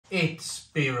It's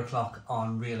beer o'clock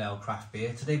on Real Ale Craft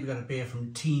Beer. Today we got a beer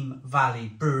from Teme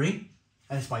Brewery,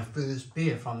 and it's my first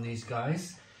beer from these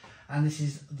guys. And this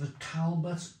is the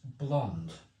Talbot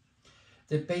Blonde.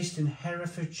 They're based in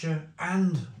Herefordshire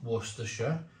and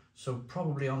Worcestershire, so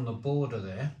probably on the border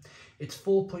there. It's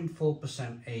 4.4%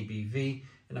 ABV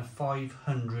in a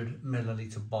 500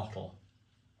 milliliter bottle.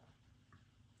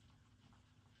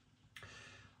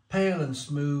 Pale and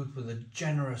smooth with a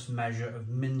generous measure of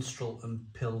minstrel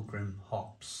and pilgrim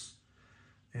hops.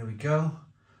 There we go,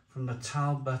 from the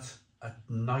Talbot at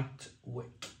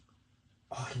Nightwick.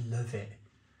 Oh, I love it.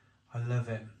 I love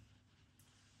it.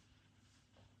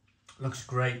 Looks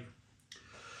great.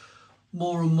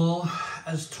 More and more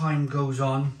as time goes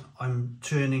on, I'm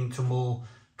turning to more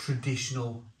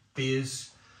traditional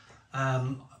beers.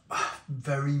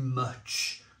 Very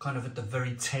much kind of at the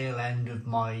very tail end of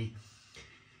my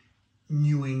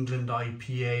New England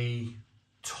IPA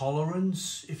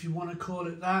tolerance, if you want to call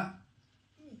it that.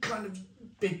 Kind of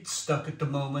bit stuck at the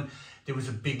moment. There was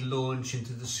a big launch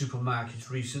into the supermarkets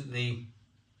recently.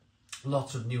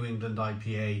 Lots of New England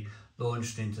IPA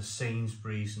launched into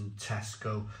Sainsbury's and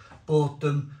Tesco. Bought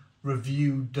them,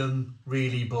 reviewed them,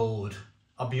 really bored.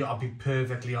 I'll be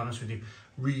perfectly honest with you,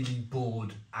 really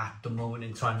bored at the moment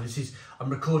in time. I'm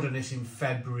recording this in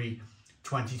February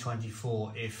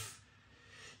 2024. If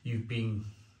you're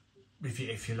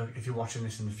watching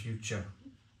this in the future,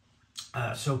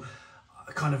 so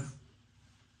kind of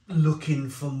looking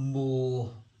for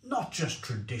more, not just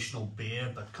traditional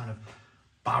beer, but kind of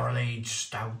barrel-aged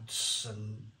stouts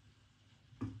and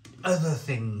other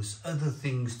things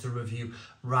to review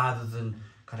rather than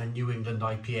kind of New England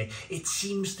IPA. It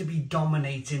seems to be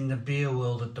dominating the beer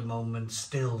world at the moment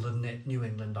still, the New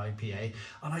England IPA,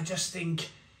 and I just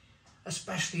think,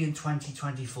 especially in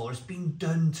 2024, it's been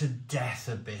done to death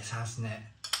a bit, hasn't it?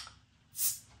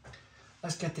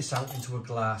 Let's get this out into a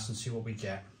glass and see what we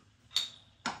get.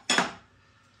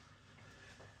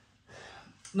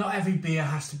 Not every beer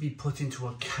has to be put into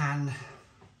a can.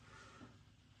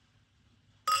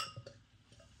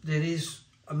 There is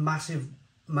a massive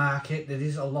market, there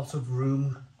is a lot of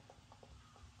room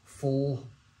for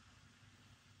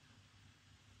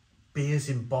beers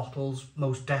in bottles,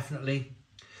 most definitely.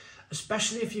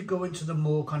 Especially if you go into the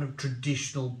more kind of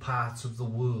traditional parts of the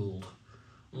world,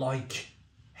 like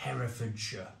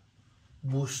Herefordshire,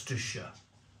 Worcestershire,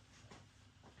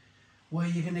 where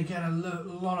you're going to get a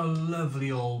lot of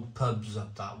lovely old pubs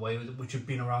up that way, which have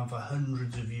been around for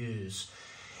hundreds of years.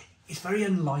 It's very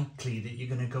unlikely that you're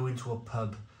going to go into a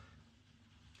pub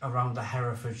around the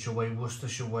Herefordshire way,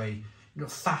 Worcestershire way,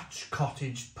 thatched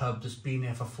cottage pub that's been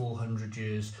there for 400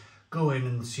 years. Go in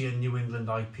and see a New England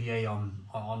IPA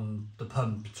on the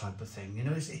pump type of thing.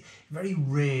 It's very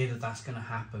rare that that's going to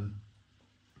happen.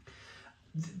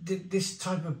 This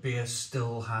type of beer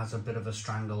still has a bit of a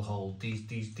stranglehold.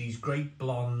 These great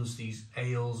blondes, these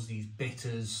ales, these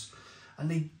bitters,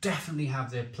 and they definitely have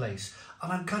their place.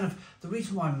 And the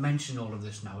reason why I'm mentioning all of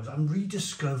this now is I'm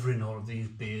rediscovering all of these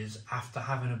beers after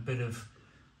having a bit of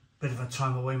a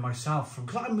time away myself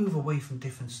because I move away from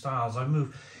different styles. I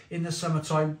move in the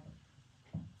summertime.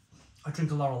 I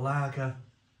drink a lot of lager,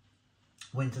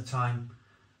 wintertime,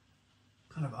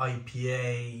 kind of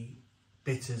IPA,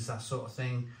 bitters, that sort of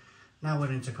thing. Now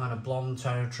we're into kind of blonde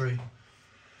territory.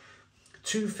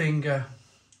 2-finger,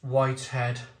 white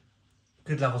head,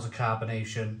 good levels of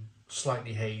carbonation,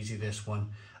 slightly hazy this one,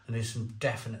 and there's some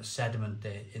definite sediment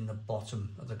there in the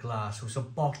bottom of the glass. So it's a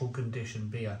bottle condition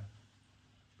beer.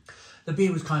 The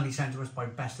beer was kindly sent to us by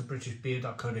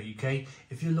bestofbritishbeer.co.uk.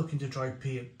 If you're looking to try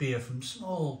beer from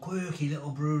small, quirky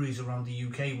little breweries around the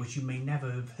UK, which you may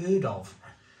never have heard of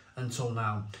until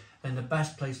now, then the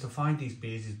best place to find these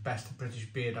beers is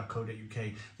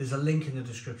bestofbritishbeer.co.uk. There's a link in the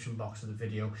description box of the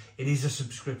video. It is a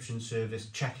subscription service.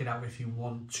 Check it out if you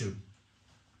want to.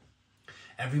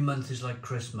 Every month is like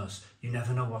Christmas. You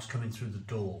never know what's coming through the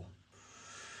door.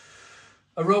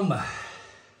 Aroma.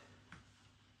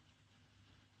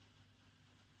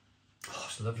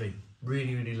 Lovely,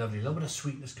 really, really lovely. A little bit of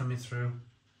sweetness coming through,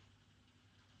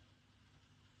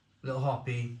 a little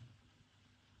hoppy,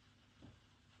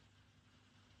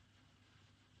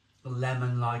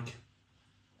 lemon-like.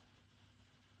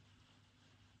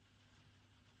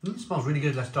 It smells really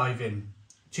good. Let's dive in.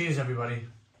 Cheers, everybody.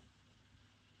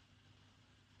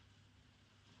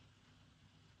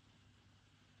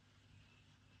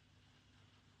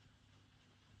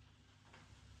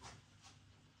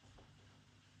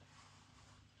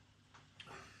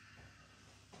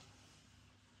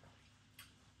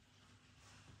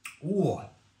 Ooh,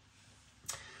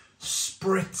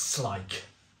 spritz-like,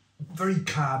 very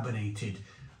carbonated,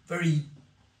 very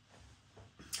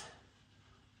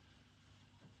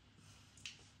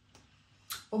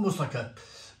almost like a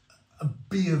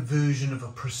beer version of a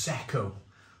Prosecco.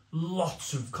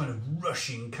 Lots of kind of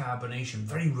rushing carbonation,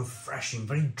 very refreshing,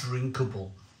 very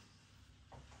drinkable.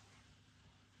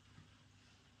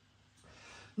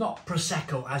 Not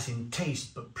Prosecco as in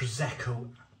taste, but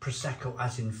Prosecco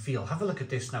as in feel. Have a look at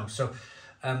this now. So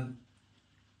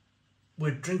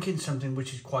we're drinking something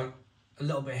which is quite a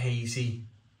little bit hazy,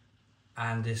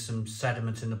 and there's some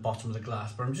sediment in the bottom of the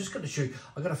glass. But I'm just going to show you,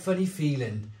 I've got a funny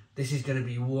feeling this is going to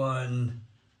be one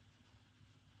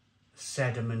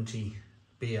sedimenty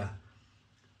beer.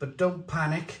 But don't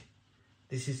panic.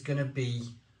 This is going to be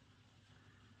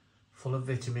full of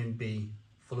vitamin B,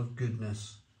 full of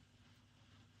goodness.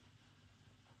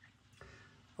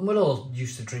 And we're all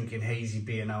used to drinking hazy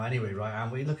beer now anyway, right?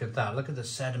 And we look at that. Look at the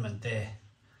sediment there.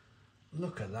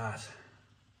 Look at that.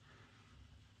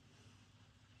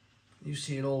 You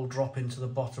see it all drop into the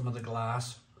bottom of the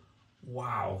glass.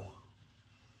 Wow.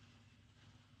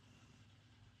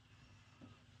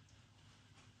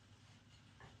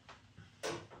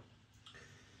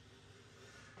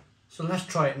 So let's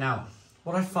try it now.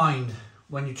 What I find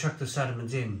when you chuck the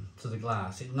sediment in to the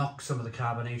glass, it knocks some of the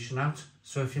carbonation out.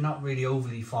 So if you're not really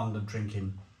overly fond of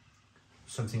drinking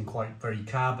something quite very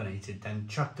carbonated, then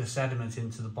chuck the sediment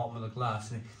into the bottom of the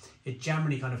glass, and it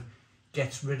generally kind of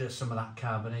gets rid of some of that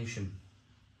carbonation.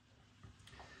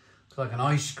 It's like an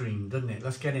ice cream, doesn't it?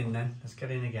 Let's get in then. Let's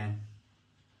get in again.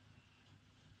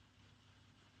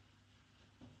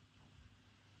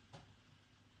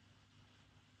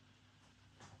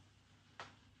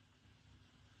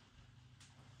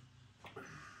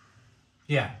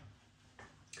 Yeah,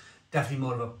 definitely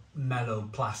more of a mellow,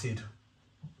 placid.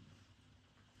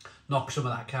 Knock some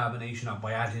of that carbonation out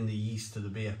by adding the yeast to the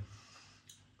beer.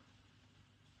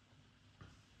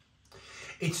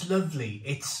 It's lovely.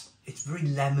 It's very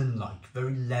lemon-like,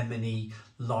 very lemony,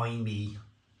 limey,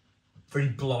 very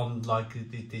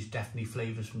blonde-like. There's definitely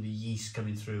flavours from the yeast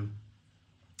coming through.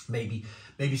 Maybe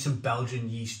some Belgian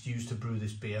yeast used to brew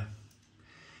this beer.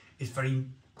 It's very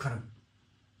kind of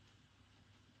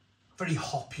very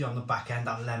hoppy on the back end,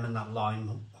 that lemon, that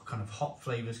lime, kind of hop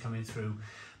flavours coming through.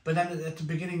 But then at the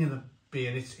beginning of the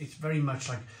beer, it's very much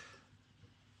like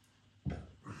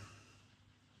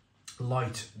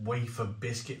light wafer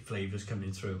biscuit flavours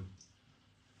coming through.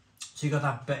 So you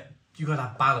got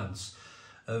that balance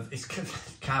of it's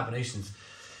carbonations.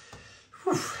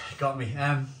 Whew, got me.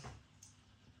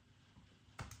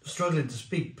 Struggling to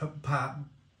speak, bar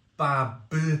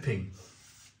burping.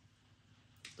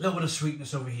 A little bit of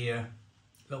sweetness over here,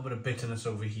 a little bit of bitterness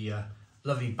over here.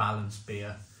 Lovely balanced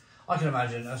beer. I can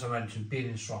imagine, as I mentioned, being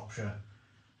in Shropshire,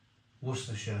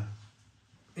 Worcestershire,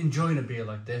 enjoying a beer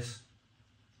like this,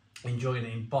 enjoying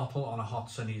it in bottle on a hot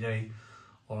sunny day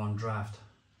or on draft.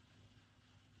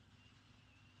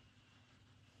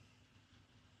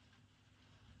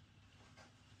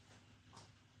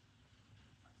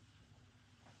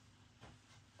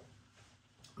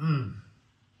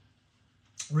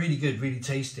 Really good, really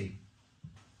tasty.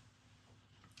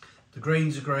 The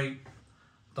grains are great,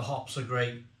 the hops are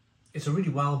great. It's a really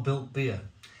well built beer.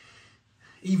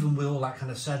 Even with all that kind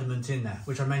of sediment in there,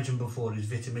 which I mentioned before is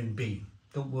vitamin B.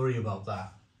 Don't worry about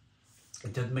that.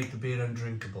 It doesn't make the beer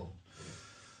undrinkable.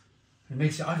 It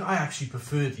makes it, I actually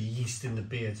prefer the yeast in the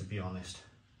beer, to be honest.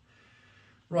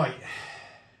 Right.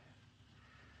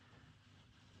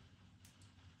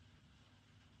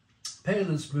 Pale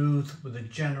and smooth with a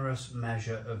generous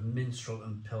measure of minstrel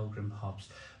and pilgrim hops.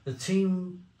 The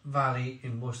Teme Valley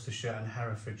in Worcestershire and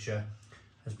Herefordshire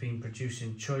has been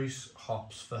producing choice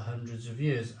hops for hundreds of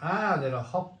years. Ah, they're a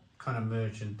hop kind of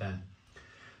merchant then.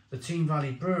 The Teme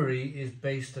Valley Brewery is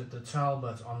based at the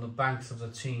Talbot on the banks of the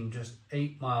Teme, just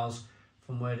 8 miles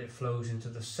from where it flows into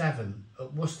the Severn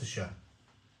at Worcestershire.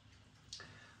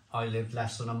 I live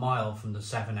less than a mile from the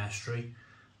Severn estuary.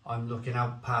 I'm looking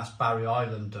out past Barry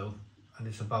Island though, and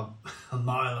it's about a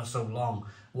mile or so long,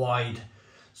 wide.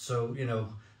 So, you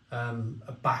know,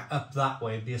 back up that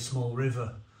way would be a small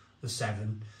river, the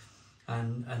Severn,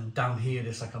 and down here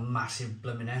there's like a massive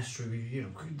blooming estuary. You know,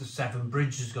 the Severn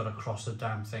Bridge has got to cross the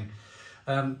damn thing.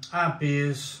 Our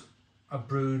beers are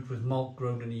brewed with malt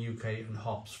grown in the UK and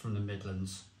hops from the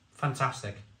Midlands.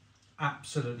 Fantastic,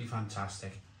 absolutely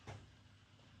fantastic.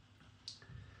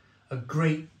 A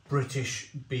great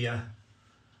British beer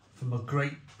from a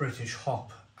great British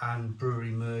hop and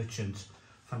brewery merchant.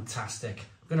 Fantastic.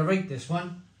 I'm going to rate this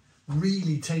one.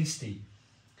 Really tasty.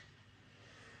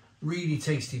 Really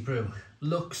tasty brew.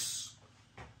 Looks...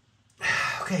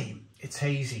 okay, it's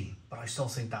hazy, but I still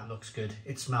think that looks good.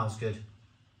 It smells good.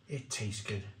 It tastes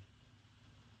good.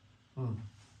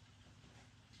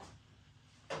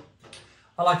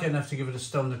 I like it enough to give it a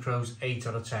Stone the Crows 8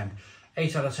 out of 10.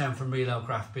 8 out of 10 from Real Ale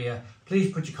Craft Beer.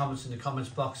 Please put your comments in the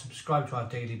comments box, subscribe to our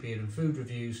daily beer and food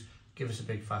reviews, give us a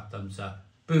big fat thumbs up.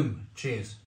 Boom, cheers.